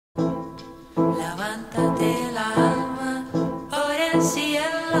Levántate la alma por el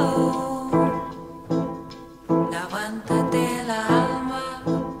cielo. Levántate la alma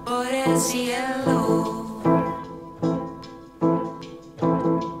por el cielo.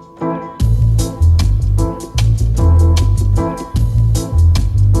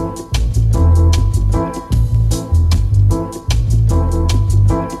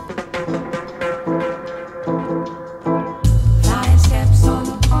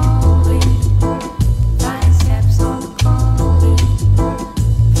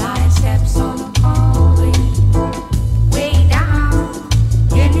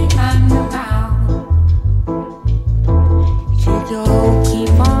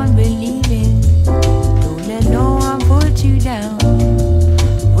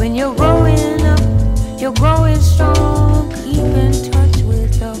 You're growing strong, keep in touch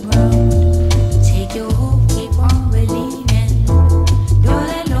with the ground. Take your hope, keep on believing. Don't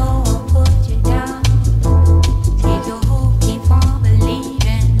let no one put you down. Take your hope, keep on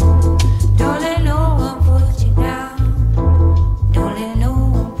believing. Don't let no one put you down. Don't let no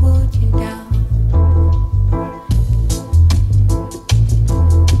one put you down.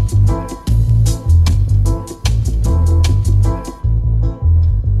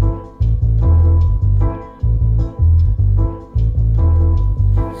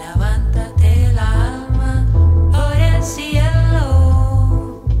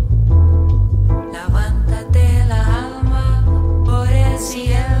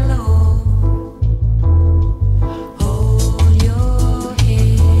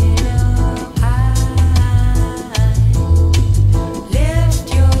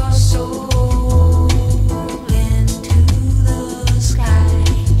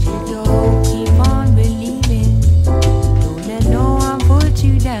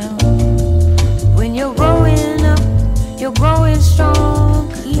 You're growing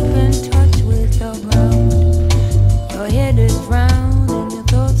strong, keep in touch with the ground. Your head is round and your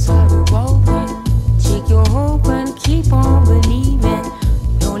thoughts are revolving. Take your hope and keep on believing.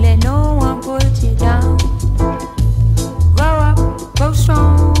 Don't let no one put you down. Grow up, grow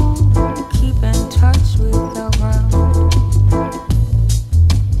strong, keep in touch with the ground.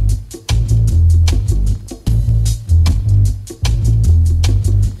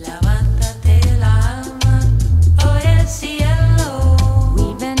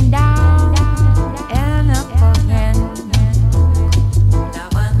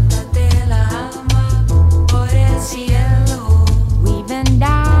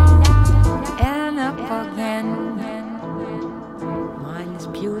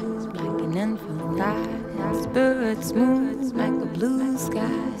 Spirit smooth like the blue sky.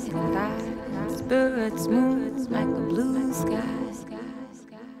 Spirit smooth like the blue sky.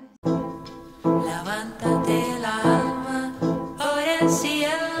 Levántate la alma por el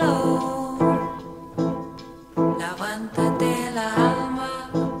cielo. Levántate la alma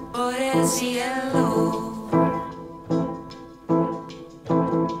por el cielo.